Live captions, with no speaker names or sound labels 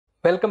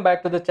Welcome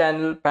back to the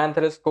channel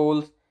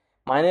PantherSchools.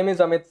 My name is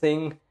Amit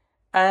Singh,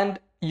 and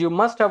you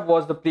must have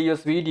watched the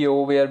previous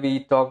video where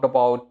we talked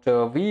about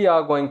we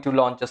are going to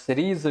launch a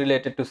series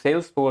related to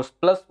Salesforce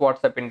plus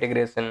WhatsApp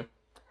integration.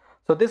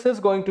 So this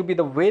is going to be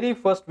the very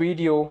first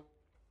video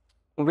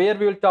where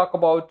we will talk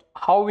about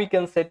how we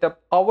can set up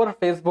our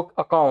Facebook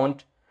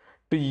account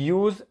to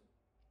use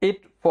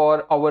it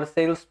for our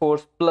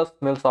Salesforce plus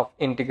Mulesoft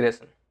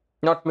integration.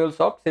 Not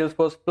Mulesoft,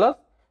 Salesforce plus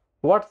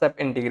WhatsApp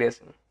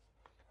integration.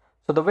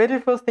 So the very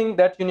first thing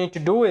that you need to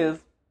do is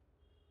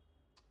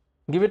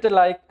give it a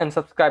like and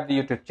subscribe to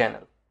the YouTube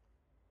channel.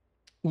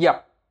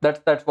 Yeah,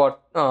 that's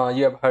what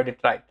you have heard it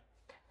right.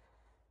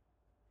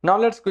 Now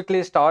let's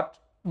quickly start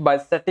by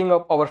setting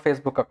up our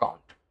Facebook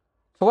account.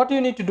 So what you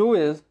need to do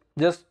is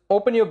just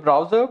open your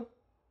browser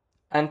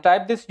and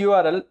type this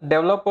URL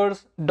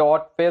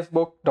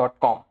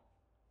developers.facebook.com.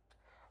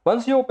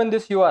 Once you open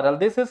this URL,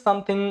 this is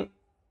the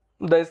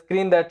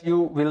screen that you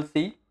will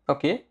see.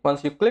 Okay,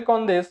 once you click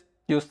on this,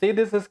 you see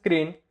this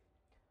screen.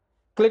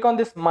 Click on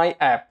this My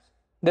Apps.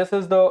 This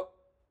is the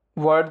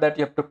word that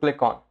you have to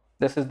click on.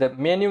 This is the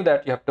menu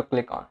that you have to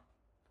click on.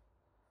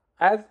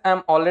 As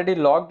I'm already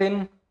logged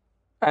in,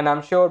 and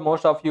I'm sure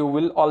most of you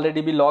will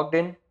already be logged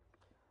in,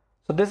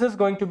 so this is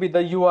going to be the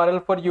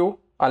URL for you.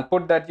 I'll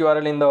put that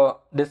URL in the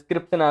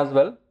description as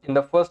well, in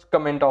the first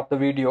comment of the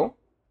video.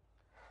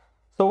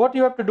 So what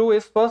you have to do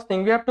is, first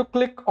thing, we have to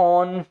click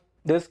on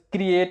this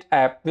Create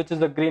App, which is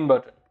the green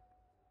button.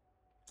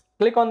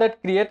 Click on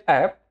that Create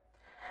App.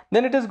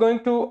 Then it is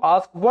going to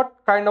ask what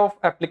kind of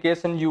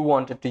application you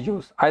wanted to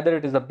use. Either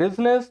it is a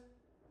business,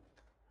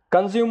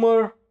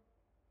 consumer,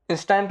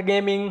 instant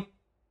gaming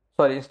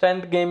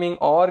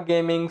or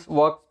gaming's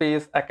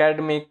workspace,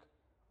 academic,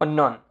 or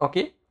none.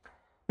 Okay,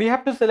 we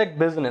have to select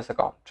business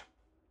account.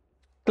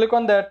 Click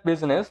on that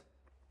business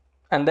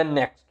and then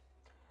next.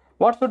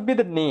 What should be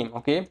the name?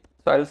 Okay,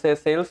 so I'll say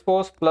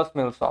Salesforce plus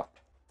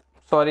Mulesoft.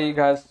 Sorry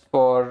guys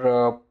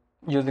for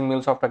using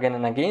Mulesoft again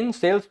and again.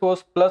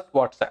 Salesforce plus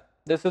WhatsApp.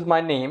 This is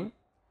my name.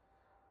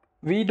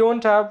 We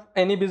don't have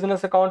any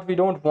business account. We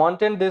don't want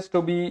this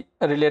to be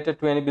related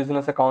to any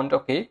business account.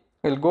 Okay,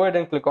 we'll go ahead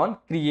and click on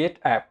Create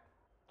App.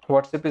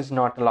 WhatsApp is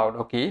not allowed.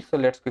 Okay, so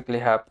let's quickly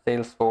have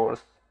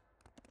Salesforce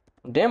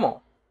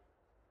demo.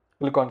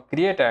 Click on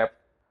Create App.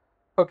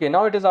 Okay,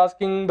 now it is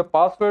asking the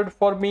password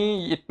for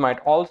me. It might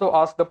also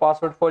ask the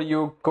password for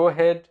you. Go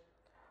ahead,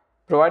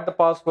 provide the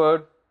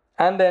password,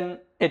 and then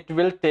it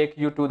will take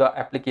you to the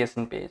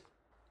application page.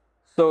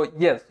 So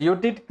yes, you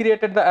did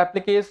created the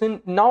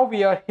application. Now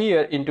we are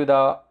here into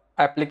the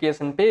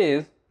application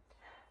page.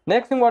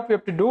 Next thing what we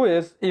have to do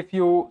is, if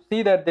you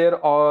see that there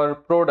are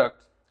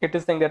products, it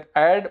is saying that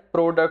add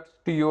products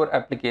to your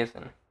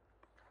application.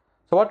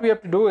 So what we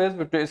have to do is we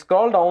have to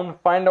scroll down,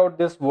 find out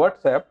this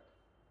WhatsApp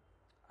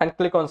and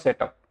click on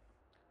setup.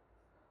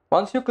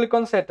 Once you click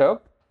on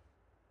setup,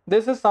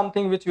 this is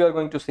something which we are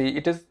going to see.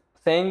 It is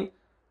saying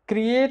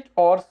create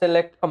or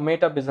select a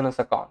meta business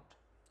account.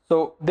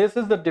 So this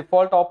is the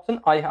default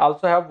option. I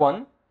also have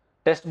one,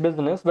 test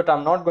business, but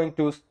I'm not going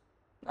to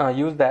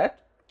use that.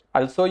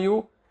 I'll show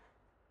you.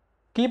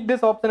 Keep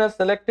this option as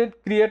selected,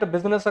 create a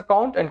business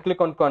account and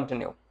click on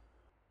continue.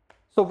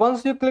 So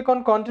once you click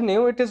on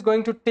continue, it is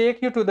going to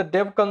take you to the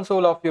dev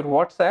console of your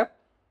WhatsApp,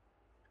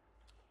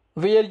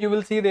 where you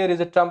will see there is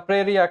a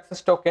temporary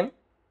access token.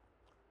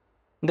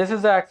 This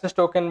is the access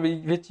token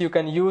which you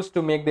can use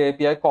to make the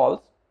API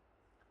calls.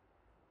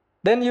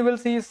 Then you will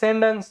see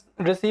send and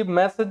receive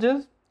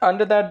messages.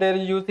 Under that there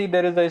you see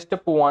there is a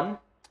step 1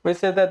 which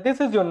says that this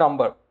is your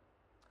number.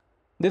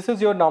 This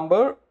is your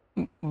number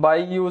by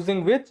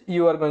using which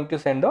you are going to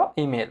send the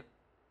email.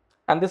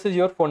 And this is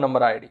your phone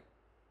number ID.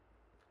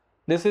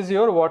 This is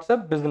your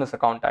WhatsApp business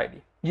account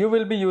ID. You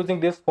will be using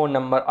this phone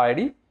number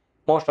ID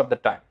most of the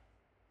time.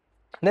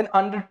 Then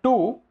under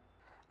 2,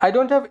 I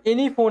don't have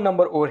any phone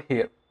number over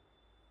here.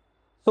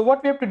 So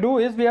what we have to do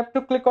is we have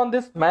to click on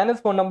this manage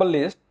phone number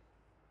list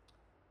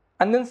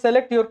and then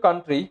select your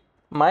country.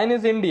 Mine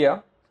is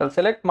India. I'll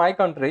select my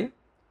country,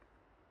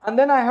 and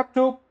then I have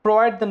to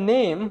provide the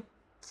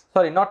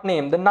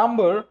the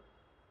number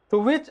to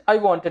which I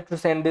wanted to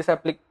send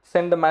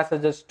the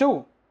messages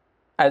to,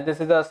 as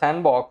this is a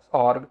sandbox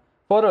or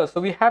for us,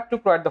 so we have to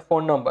provide the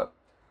phone number.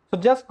 So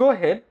just go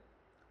ahead,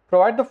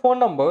 provide the phone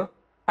number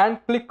and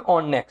click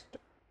on next.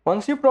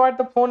 Once you provide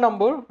the phone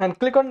number and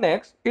click on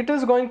next, it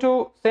is going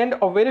to send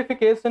a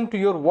verification to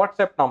your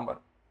WhatsApp number.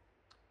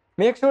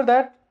 Make sure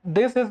that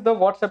this is the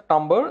WhatsApp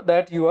number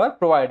that you are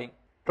providing.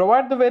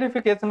 Provide the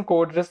verification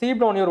code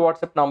received on your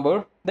WhatsApp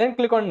number, then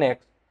click on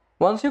next.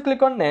 Once you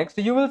click on next,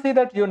 you will see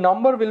that your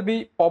number will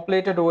be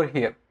populated over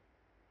here.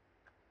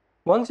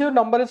 Once your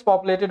number is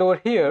populated over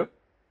here,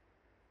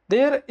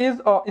 there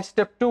is a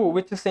step 2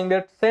 which is saying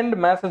that send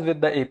message with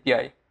the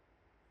API.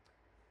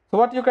 So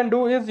what you can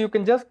do is you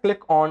can just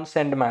click on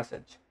send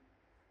message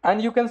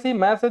and you can see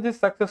message is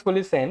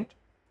successfully sent,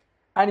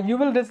 and you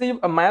will receive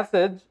a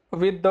message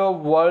with the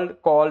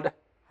word called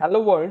hello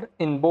world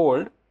in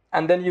bold,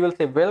 and then you will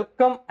say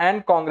welcome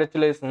and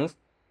congratulations.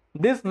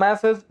 This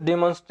message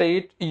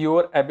demonstrates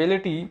your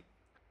ability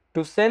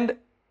to send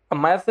a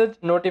message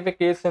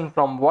notification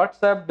from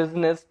WhatsApp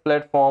Business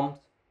Platform's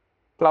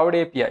Cloud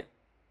API.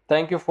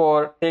 Thank you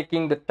for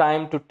taking the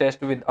time to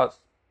test with us.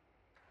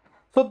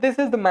 So this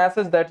is the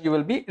message that you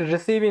will be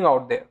receiving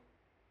out there.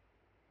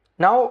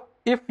 Now,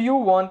 if you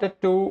wanted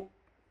to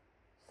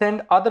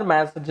send other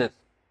messages,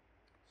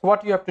 so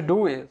what you have to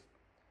do is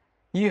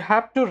you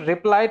have to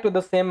reply to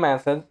the same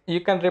message. You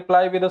can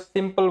reply with a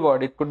simple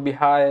word. It could be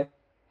hi,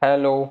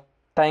 hello,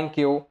 thank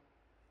you,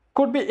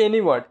 could be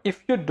any word.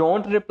 If you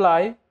don't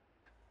reply,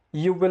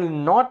 you will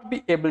not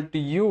be able to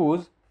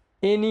use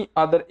any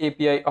other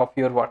API of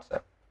your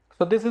WhatsApp.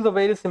 So this is a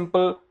very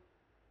simple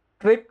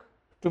trick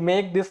to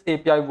make this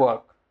API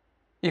work.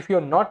 If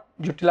you're not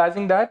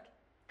utilizing that,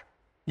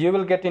 you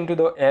will get into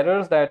the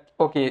errors that,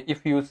 okay,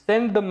 if you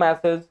send the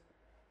message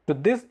to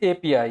this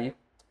API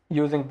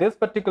using this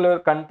particular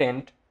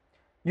content,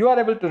 you are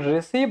able to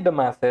receive the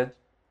message,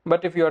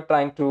 but if you are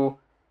trying to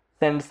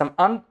send some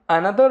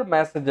another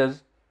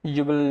messages,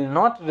 you will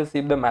not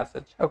receive the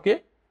message.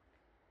 Okay.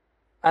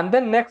 And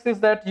then next is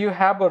that you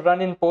have a run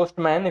in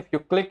Postman. If you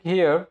click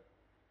here,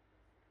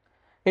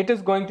 it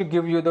is going to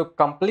give you the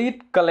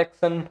complete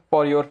collection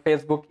for your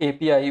Facebook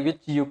API, which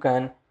you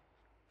can,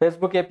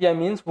 Facebook API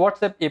means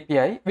WhatsApp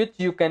API, which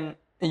you can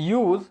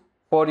use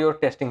for your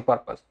testing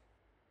purpose.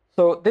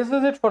 So this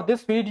is it for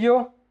this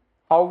video,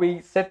 how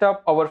we set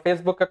up our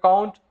Facebook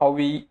account, how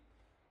we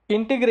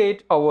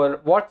integrate our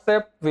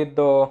WhatsApp with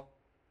our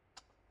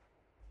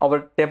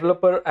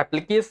developer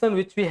application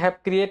which we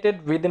have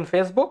created within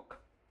Facebook.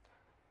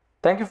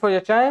 Thank you for your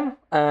time,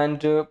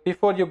 and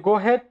before you go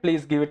ahead,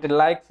 please give it a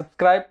like,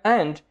 subscribe,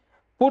 and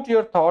put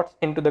your thoughts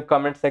into the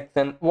comment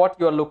section what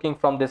you are looking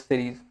from this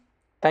series.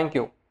 Thank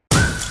you.